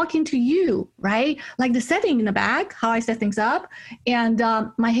I'm talking to you, right? Like the setting in the back, how I set things up, and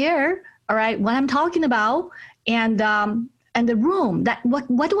my hair, all right, what I'm talking about, and the room, that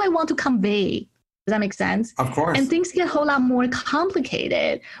what do I want to convey? Does that make sense? Of course. And things get a whole lot more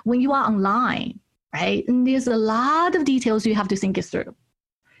complicated when you are online, right? And there's a lot of details you have to think it through.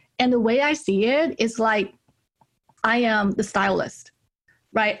 And the way I see it is like, I am the stylist,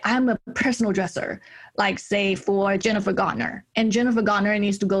 right? I'm a personal dresser, like say for Jennifer Garner, and Jennifer Garner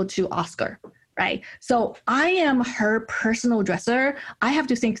needs to go to Oscar, right? So I am her personal dresser. I have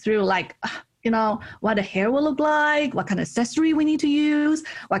to think through like, what the hair will look like, what kind of accessory we need to use,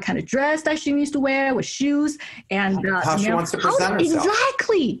 what kind of dress that she needs to wear, with shoes, and how she wants to present herself.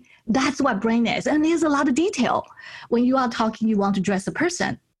 Exactly. That's what brand is. And there's a lot of detail. When you are talking, you want to dress a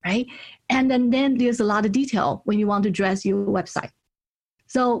person, right? And then there's a lot of detail when you want to dress your website.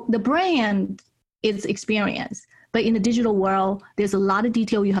 So the brand is experience, but in the digital world, there's a lot of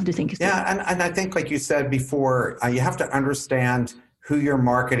detail you have to think through. Yeah, and I think like you said before, you have to understand who you're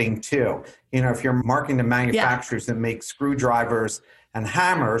marketing to. If you're marketing to manufacturers that make screwdrivers and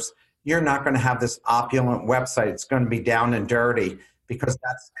hammers, you're not going to have this opulent website. It's going to be down and dirty because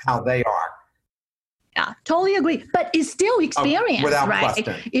that's how they are. Yeah, totally agree. But it's still experience, without right?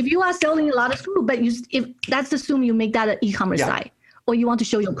 question. If you are selling a lot of screw, but if that's assume you make that an e-commerce site, or you want to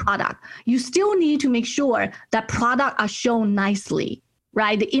show your product, you still need to make sure that product are shown nicely,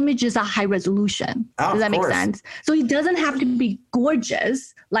 right? The images are high resolution. Does that make sense? So it doesn't have to be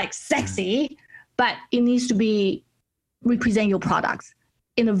gorgeous, like sexy, but it needs to be represent your products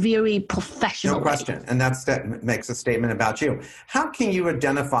in a very professional way. No question. And that makes a statement about you. How can you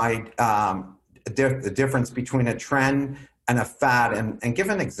identify the difference between a trend and a fad, and give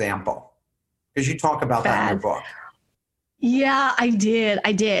an example? Because you talk about that in your book. Yeah, I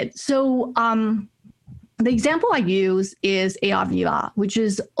did. So the example I use is AR/VR, which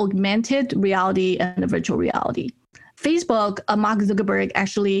is augmented reality and virtual reality. Facebook, Mark Zuckerberg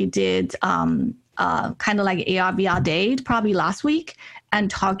actually did kind of like AR/VR day, probably last week,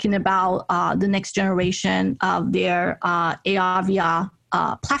 and talking about the next generation of their AR/VR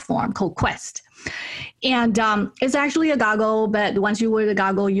platform called Quest. And it's actually a goggle, but once you wear the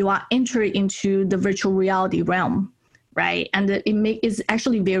goggle, you are entered into the virtual reality realm. Right. And it's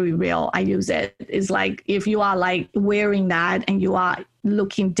actually very real. I use it. It's like if you are like wearing that and you are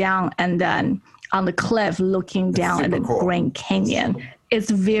looking down and then on the cliff looking down at the Grand Canyon,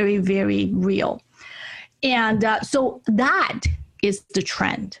 it's very, very real. And so that is the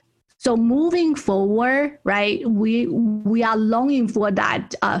trend. So moving forward, right, we are longing for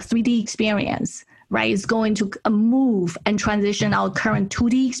that 3D experience, right? It's going to move and transition our current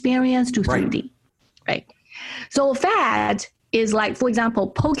 2D experience to 3D, right? So fad is like, for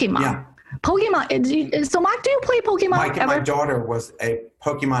example, Pokemon. Yeah. Pokemon. So Mark, do you play Pokemon ever? My daughter was a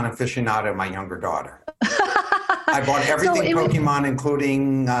Pokemon aficionado, my younger daughter. I bought everything Pokemon,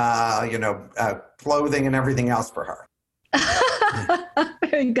 including, clothing and everything else for her.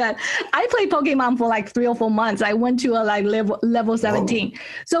 Very good. I played Pokemon for like 3 or 4 months. I went to a level 17. Whoa.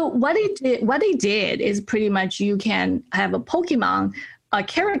 So what they did is pretty much you can have a Pokemon, a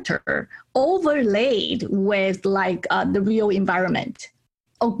character overlaid with like the real environment,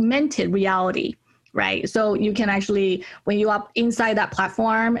 augmented reality. Right. So you can actually, when you are inside that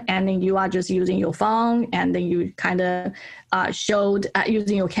platform and then you are just using your phone and then you kind of showed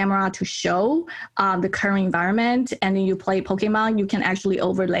using your camera to show the current environment and then you play Pokemon, you can actually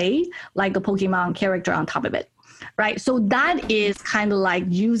overlay like a Pokemon character on top of it. Right. So that is kind of like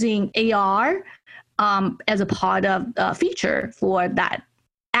using AR as a part of a feature for that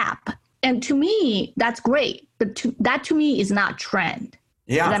app. And to me, that's great. But that to me is not trend.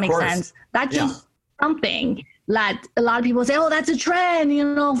 Yeah, does that make sense? That's just something that a lot of people say, oh, that's a trend,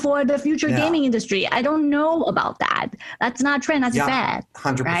 for the future gaming industry. I don't know about that. That's not a trend. That's fad.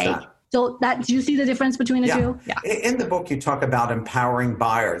 100%. Right? So do you see the difference between the two? Yeah. In the book, you talk about empowering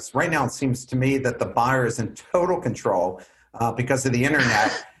buyers. Right now, it seems to me that the buyer is in total control because of the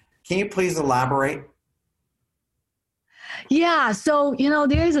internet. Can you please elaborate? Yeah. So,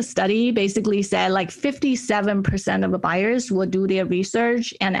 there is a study basically said like 57% of the buyers will do their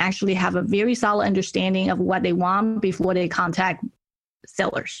research and actually have a very solid understanding of what they want before they contact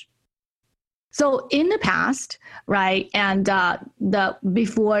sellers. So in the past, right, and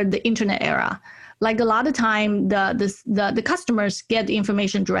before the internet era, like a lot of time the customers get the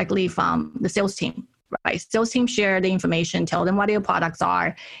information directly from the sales team. Right. Sales team share the information, tell them what their products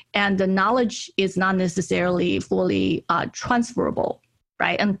are, and the knowledge is not necessarily fully transferable,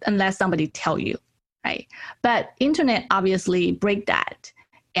 right? Unless somebody tell you, right? But internet obviously break that,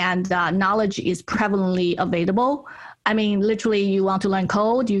 and knowledge is prevalently available. I mean, literally, you want to learn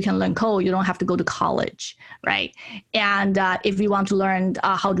code, you can learn code. You don't have to go to college, right? And if you want to learn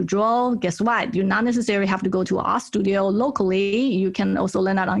how to draw, guess what? You not necessarily have to go to an art studio locally. You can also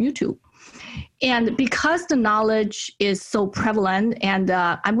learn that on YouTube. And because the knowledge is so prevalent and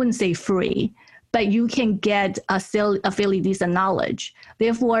I wouldn't say free, but you can get a fairly decent knowledge.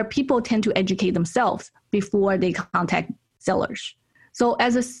 Therefore, people tend to educate themselves before they contact sellers. So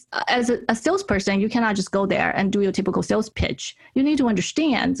as a salesperson, you cannot just go there and do your typical sales pitch. You need to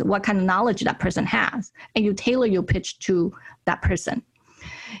understand what kind of knowledge that person has, and you tailor your pitch to that person.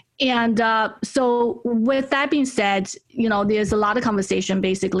 And so with that being said, there's a lot of conversation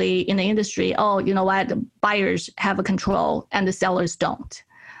basically in the industry. Oh, you know what? The buyers have a control and the sellers don't.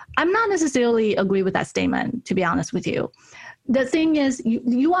 I'm not necessarily agree with that statement, to be honest with you. The thing is,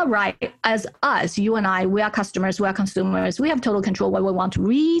 you are right. As us, you and I, we are customers, we are consumers. We have total control what we want to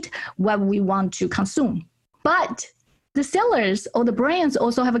read, what we want to consume. But the sellers or the brands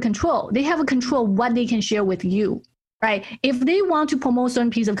also have a control. They have a control what they can share with you. Right. If they want to promote certain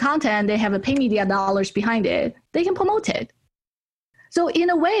piece of content, they have a pay media dollars behind it, they can promote it. So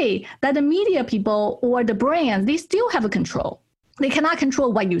in a way that the media people or the brands, they still have a control. They cannot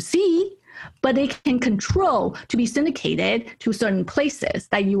control what you see, but they can control to be syndicated to certain places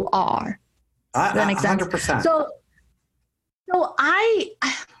that you are. Does that make sense? 100%. So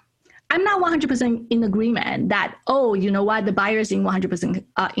I'm not 100% in agreement that, oh, you know what, the buyer's in 100%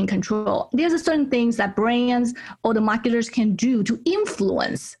 in control. There's a certain things that brands or the marketers can do to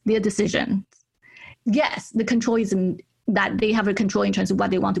influence their decisions. Yes, the control is that they have a control in terms of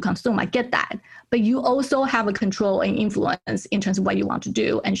what they want to consume. I get that. But you also have a control and influence in terms of what you want to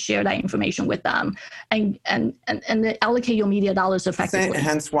do and share that information with them and allocate your media dollars effectively.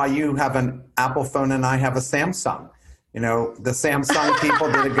 Hence why you have an Apple phone and I have a Samsung. The Samsung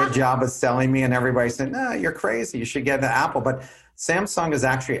people did a good job of selling me, and everybody said, no, you're crazy. You should get an Apple. But Samsung has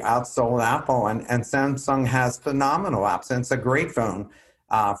actually outsold Apple, and Samsung has phenomenal apps, and it's a great phone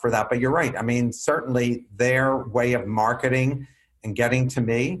for that. But you're right. I mean, certainly their way of marketing and getting to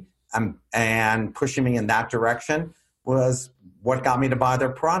me and pushing me in that direction was what got me to buy their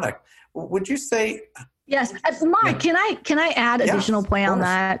product. Would you say? Yes. Mark, can I add additional point on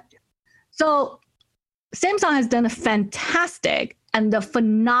that? So Samsung has done a fantastic and a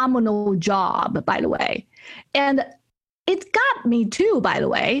phenomenal job, by the way. And it got me too, by the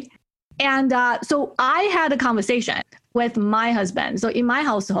way. And so I had a conversation with my husband. So in my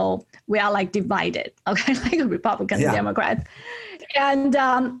household, we are like divided, okay, like Republicans and Democrats. And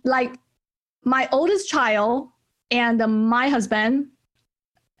like my oldest child and my husband,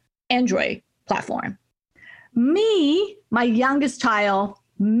 Android platform. Me, my youngest child,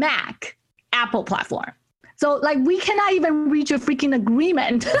 Mac, Apple platform. So like we cannot even reach a freaking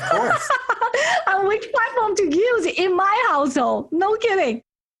agreement on which platform to use in my household. No kidding.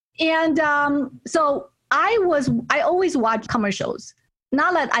 And so I always watch commercials.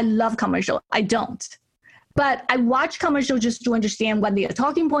 Not that I love commercial, I don't. But I watch commercials just to understand what their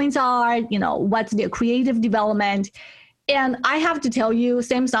talking points are, what's their creative development. And I have to tell you,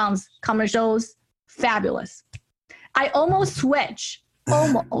 Samsung's commercials, fabulous. I almost switched,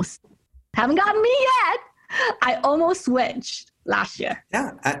 almost. Haven't gotten me yet. I almost switched last year.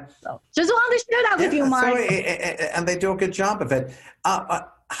 Yeah. So just wanted to share that with you, Mark. And they do a good job of it. How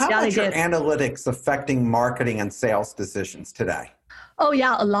much are analytics affecting marketing and sales decisions today? Oh,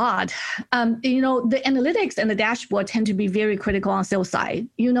 yeah, a lot. The analytics and the dashboard tend to be very critical on sales side.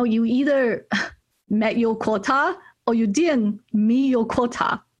 You either met your quota or you didn't meet your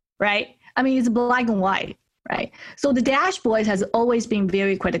quota, right? I mean, it's black and white, right? So the dashboard has always been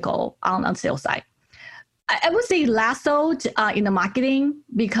very critical on sales side. I would say less so in the marketing,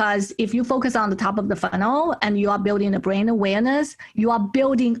 because if you focus on the top of the funnel and you are building a brand awareness, you are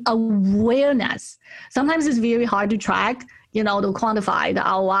building awareness. Sometimes it's very hard to track, to quantify the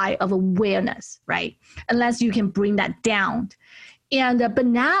ROI of awareness, right? Unless you can bring that down. But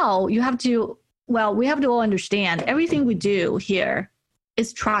now we have to all understand everything we do here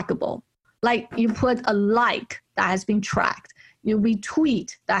is trackable. Like you put a like that has been tracked, you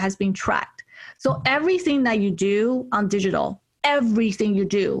retweet that has been tracked. So everything that you do on digital, everything you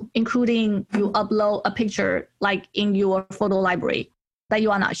do, including you upload a picture like in your photo library that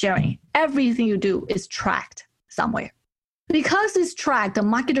you are not sharing, everything you do is tracked somewhere. Because it's tracked, the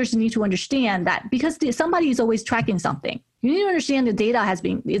marketers need to understand that because somebody is always tracking something, you need to understand the data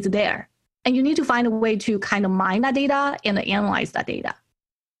is there. And you need to find a way to kind of mine that data and analyze that data.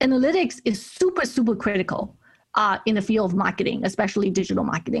 Analytics is super, super critical in the field of marketing, especially digital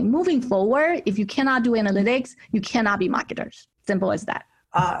marketing. Moving forward, if you cannot do analytics, you cannot be marketers. Simple as that.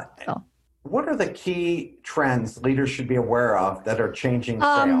 What are the key trends leaders should be aware of that are changing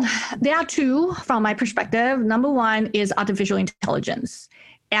sales? There are two from my perspective. Number one is artificial intelligence.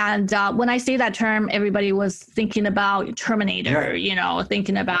 And when I say that term, everybody was thinking about Terminator,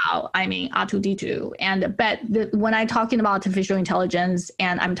 thinking about, R2-D2. But when I'm talking about artificial intelligence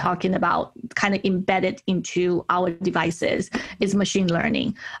and I'm talking about kind of embedded into our devices, is machine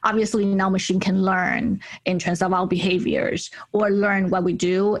learning. Obviously, now machine can learn in terms of our behaviors or learn what we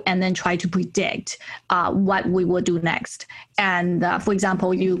do and then try to predict what we will do next. And for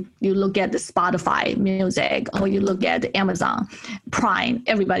example, you look at the Spotify music or you look at Amazon Prime.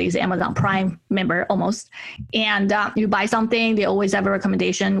 Everybody's Amazon Prime member almost. And you buy something, they always have a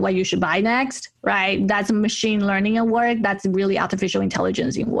recommendation what you should buy next, right? That's machine learning at work. That's really artificial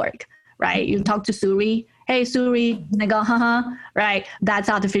intelligence in work, right? You talk to Siri, hey Siri, and they go, right? That's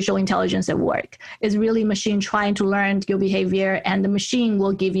artificial intelligence at work. It's really machine trying to learn your behavior and the machine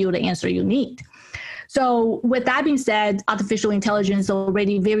will give you the answer you need. So with that being said, artificial intelligence is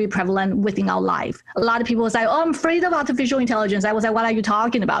already very prevalent within our life. A lot of people say, oh, I'm afraid of artificial intelligence. I was like, what are you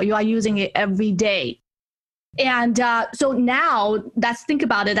talking about? You are using it every day. And so now let's think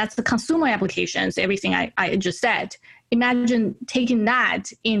about it. That's the consumer applications, everything I just said. Imagine taking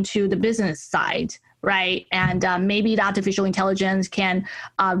that into the business side, right? And maybe the artificial intelligence can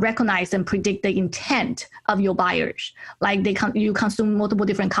recognize and predict the intent of your buyers. Like you consume multiple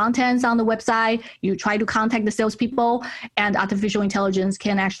different contents on the website, you try to contact the salespeople, and artificial intelligence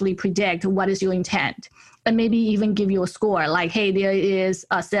can actually predict what is your intent. And maybe even give you a score like, hey, there is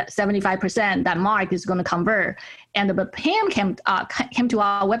a 75% that Mark is going to convert. But Pam came to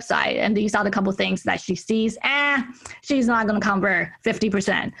our website, and these are the couple things that she sees, she's not going to convert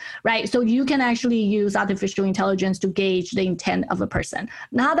 50%, right? So you can actually use artificial intelligence to gauge the intent of a person.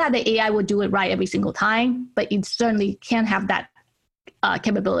 Not that the AI will do it right every single time, but it certainly can have that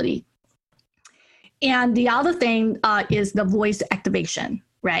capability. And the other thing is the voice activation.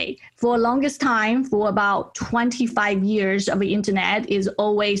 Right. For the longest time, for about 25 years of the internet is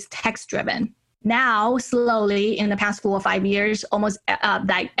always text driven. Now, slowly in the past 4 or 5 years, almost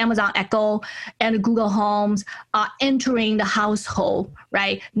like Amazon Echo and Google Homes are entering the household,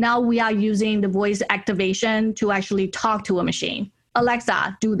 right? Now we are using the voice activation to actually talk to a machine.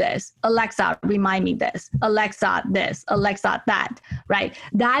 Alexa, do this. Alexa, remind me this. Alexa, this. Alexa, that, right?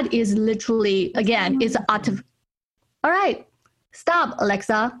 That is literally, again, it's all right. Stop,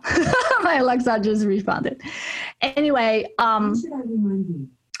 Alexa. My Alexa just responded. Anyway,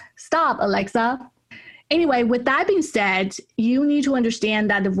 stop, Alexa. Anyway, with that being said, you need to understand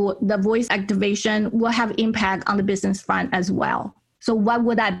that the voice activation will have impact on the business front as well. So what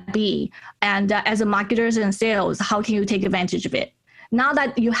would that be? And as a marketers and sales, how can you take advantage of it? Not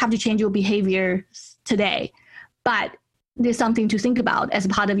that you have to change your behavior today, but there's something to think about as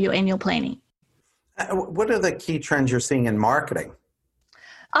part of your annual planning. What are the key trends you're seeing in marketing?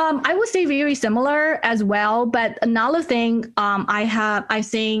 I would say very similar as well. But another thing I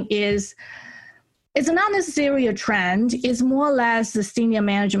think is it's not necessarily a trend. It's more or less the senior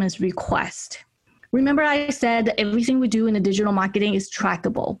management's request. Remember I said that everything we do in the digital marketing is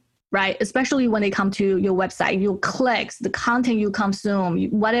trackable, right? Especially when they come to your website, your clicks, the content you consume,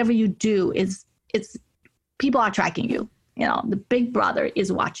 whatever you do, it's people are tracking you. You know, the big brother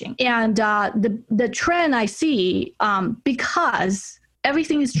is watching. And the trend I see, because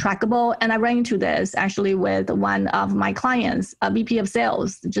everything is trackable, and I ran into this actually with one of my clients, a VP of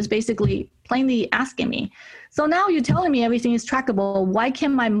sales, just basically plainly asking me, so now you're telling me everything is trackable. Why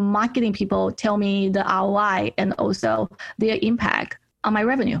can't my marketing people tell me the ROI and also their impact on my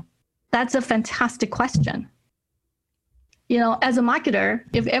revenue? That's a fantastic question. You know, as a marketer,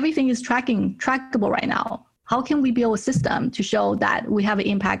 if everything is trackable right now, how can we build a system to show that we have an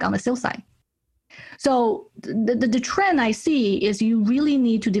impact on the sales side? So the trend I see is you really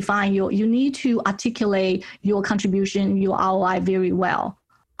need to define you need to articulate your contribution, your ROI very well.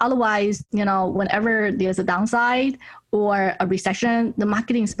 Otherwise, you know, whenever there's a downside or a recession, the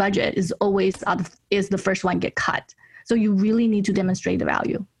marketing's budget is always is the first one get cut. So you really need to demonstrate the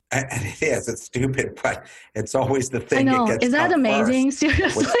value. And it is. It's stupid, but it's always the thing. I know. That gets Is that amazing? First,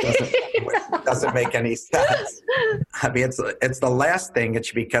 Seriously, which doesn't make any sense. I mean, it's the last thing it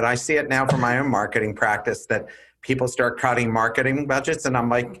should be cut. I see it now from my own marketing practice that people start cutting marketing budgets, and I'm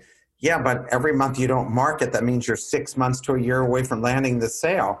like, yeah, but every month you don't market, that means you're 6 months to a year away from landing the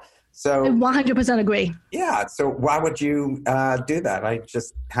sale. So I 100% agree. Yeah. So why would you do that? I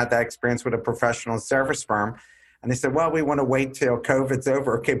just had that experience with a professional service firm. And they said, well, we want to wait till COVID's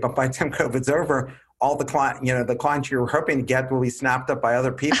over. Okay, but by the time COVID's over, all the the clients you were hoping to get will be snapped up by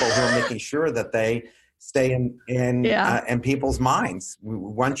other people who are making sure that they stay in people's minds.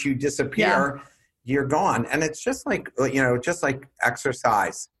 Once you disappear, you're gone. And it's just like, just like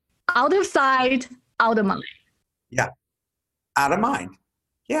exercise. Out of sight, out of mind. Yeah, out of mind.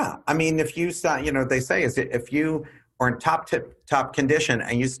 Yeah, I mean, if you stop, they say is if you are in top condition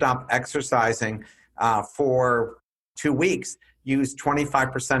and you stop exercising for 2 weeks, use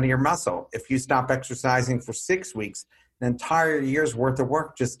 25% of your muscle. If you stop exercising for 6 weeks, an entire year's worth of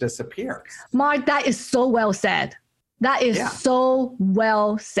work just disappears. Mark, that is so well said. That is so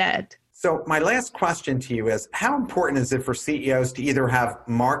well said. So my last question to you is, how important is it for CEOs to either have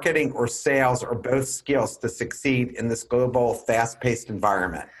marketing or sales or both skills to succeed in this global, fast-paced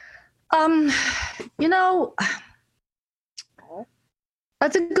environment?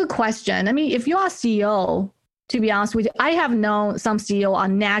 That's a good question. I mean, if you are a CEO, to be honest with you, I have known some CEO are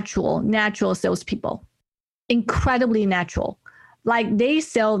natural salespeople, incredibly natural. Like they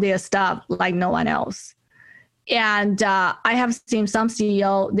sell their stuff like no one else. And I have seen some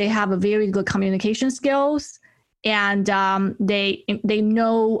CEO, they have a very good communication skills, and they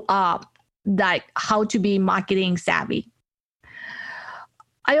know like how to be marketing savvy.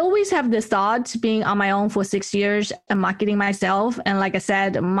 I always have this thought, being on my own for 6 years and marketing myself. And like I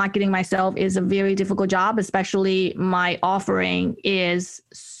said, marketing myself is a very difficult job, especially my offering is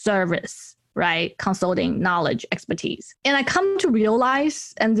service, right? Consulting, knowledge, expertise. And I come to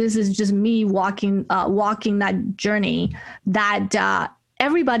realize, and this is just me walking that journey, that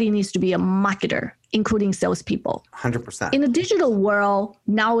everybody needs to be a marketer, including salespeople. 100%. In the digital world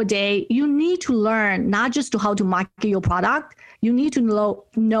nowadays, you need to learn not just how to market your product, you need to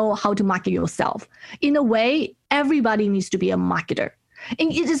know how to market yourself. In a way, everybody needs to be a marketer.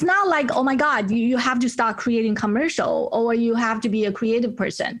 And it is not like, oh my God, you have to start creating commercial or you have to be a creative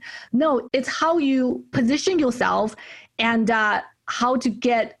person. No, it's how you position yourself and how to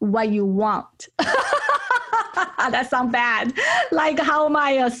get what you want. That sounds bad. Like how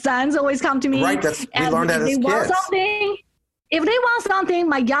my sons always come to me. Right, we learned that as kids. If they want something,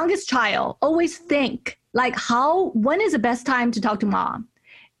 my youngest child always think like when is the best time to talk to mom?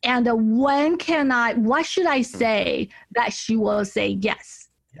 And what should I say that she will say yes?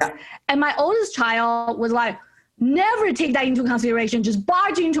 Yeah. And my oldest child was like, never take that into consideration. Just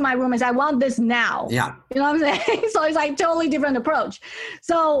barge into my room and say, I want this now. Yeah. You know what I'm saying? So it's like totally different approach.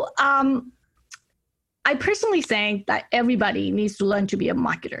 So I personally think that everybody needs to learn to be a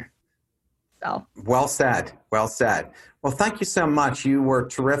marketer. So well said. Well said. Well, thank you so much. You were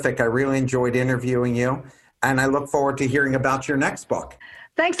terrific. I really enjoyed interviewing you, and I look forward to hearing about your next book.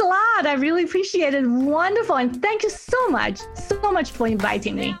 Thanks a lot. I really appreciate it. Wonderful. And thank you so much for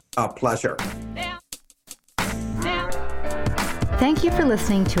inviting me. A pleasure. Thank you for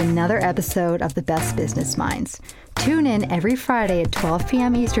listening to another episode of The Best Business Minds. Tune in every Friday at 12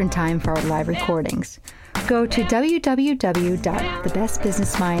 p.m. Eastern Time for our live recordings. Go to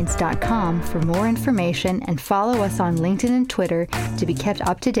www.thebestbusinessminds.com for more information and follow us on LinkedIn and Twitter to be kept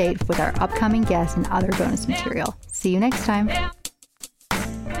up to date with our upcoming guests and other bonus material. See you next time.